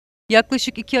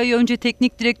Yaklaşık 2 ay önce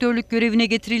teknik direktörlük görevine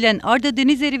getirilen Arda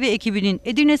Denizeri ve ekibinin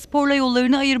Edirnespor'la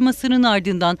yollarını ayırmasının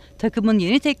ardından takımın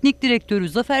yeni teknik direktörü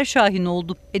Zafer Şahin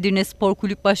oldu. Edirnespor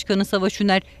Kulüp Başkanı Savaş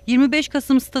Üner 25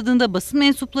 Kasım stadında basın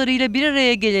mensuplarıyla bir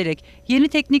araya gelerek yeni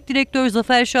teknik direktör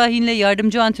Zafer Şahin'le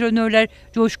yardımcı antrenörler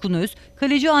Coşkun Öz,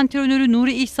 kaleci antrenörü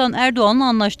Nuri İhsan Erdoğan'la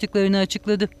anlaştıklarını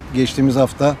açıkladı. Geçtiğimiz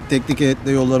hafta teknik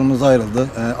heyetle yollarımız ayrıldı.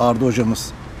 Arda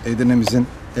hocamız Edirne'mizin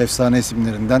efsane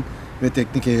isimlerinden ve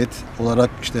teknik heyet olarak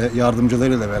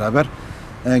yardımcılarıyla beraber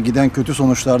giden kötü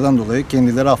sonuçlardan dolayı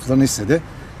kendileri afflarını istedi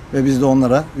ve biz de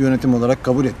onlara yönetim olarak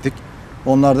kabul ettik.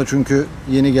 Onlar da çünkü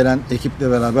yeni gelen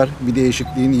ekiple beraber bir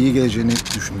değişikliğin iyi geleceğini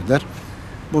düşündüler.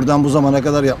 Buradan bu zamana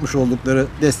kadar yapmış oldukları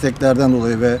desteklerden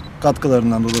dolayı ve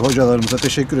katkılarından dolayı hocalarımıza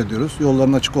teşekkür ediyoruz.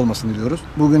 Yolların açık olmasını diliyoruz.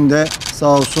 Bugün de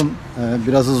sağ olsun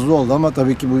biraz hızlı oldu ama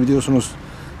tabii ki bu biliyorsunuz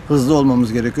hızlı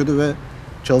olmamız gerekiyordu ve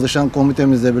çalışan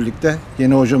komitemizle birlikte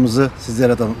yeni hocamızı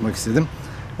sizlere tanıtmak istedim.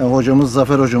 Hocamız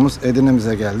Zafer hocamız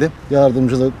Edirne'mize geldi.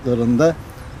 Yardımcılıklarında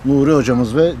Nuri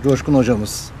hocamız ve Coşkun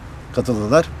hocamız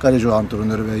katıldılar. Kaleci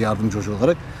antrenörü ve yardımcı hoca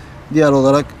olarak. Diğer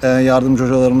olarak yardımcı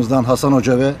hocalarımızdan Hasan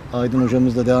Hoca ve Aydın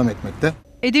hocamız da devam etmekte.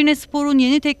 Edirnespor'un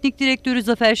yeni teknik direktörü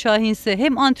Zafer Şahin ise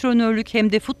hem antrenörlük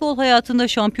hem de futbol hayatında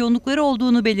şampiyonlukları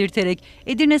olduğunu belirterek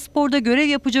Edirnespor'da görev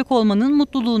yapacak olmanın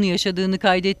mutluluğunu yaşadığını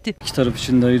kaydetti. İki taraf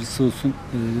için de hayırlısı olsun.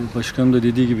 Başkanım da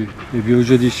dediği gibi bir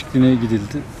hoca değişikliğine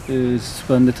gidildi.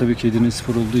 Ben de tabii ki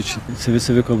Edirnespor olduğu için seve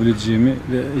seve kabul edeceğimi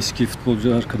ve eski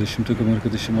futbolcu arkadaşım, takım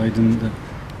arkadaşım Aydın'ı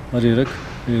da arayarak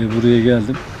buraya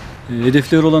geldim.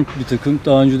 Hedefleri olan bir takım.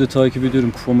 Daha önce de takip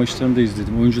ediyorum. Kupa maçlarını da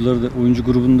izledim. Oyuncuları da, oyuncu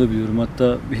grubunu da biliyorum.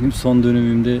 Hatta benim son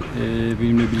dönemimde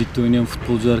benimle birlikte oynayan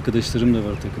futbolcu arkadaşlarım da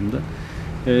var takımda.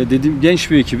 Dediğim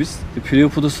genç bir ekibiz.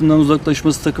 Playoff odasından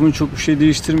uzaklaşması takımın çok bir şey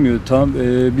değiştirmiyor.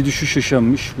 Bir düşüş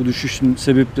yaşanmış. Bu düşüşün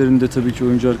sebeplerini de tabii ki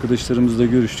oyuncu arkadaşlarımızla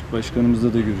görüştük.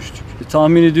 Başkanımızla da görüştük.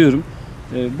 Tahmin ediyorum.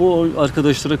 Bu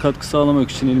arkadaşlara katkı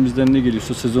sağlamak için elimizden ne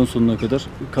geliyorsa sezon sonuna kadar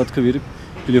katkı verip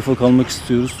playoff'a kalmak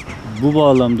istiyoruz. Bu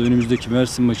bağlamda önümüzdeki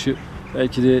Mersin maçı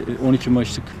belki de 12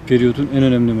 maçlık periyodun en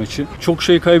önemli maçı. Çok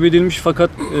şey kaybedilmiş fakat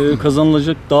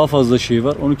kazanılacak daha fazla şey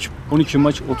var. 12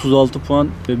 maç 36 puan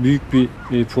büyük bir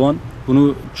puan.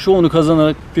 Bunu çoğunu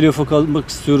kazanarak playoff'a kalmak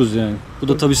istiyoruz yani. Bu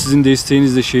da tabii sizin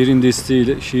desteğinizle, şehrin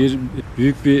desteğiyle. Şehir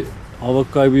büyük bir hava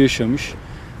kaybı yaşamış.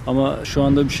 Ama şu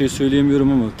anda bir şey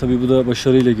söyleyemiyorum ama tabii bu da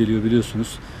başarıyla geliyor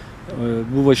biliyorsunuz.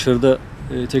 Bu başarıda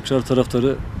tekrar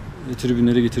taraftarı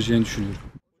tribünlere getireceğini düşünüyorum.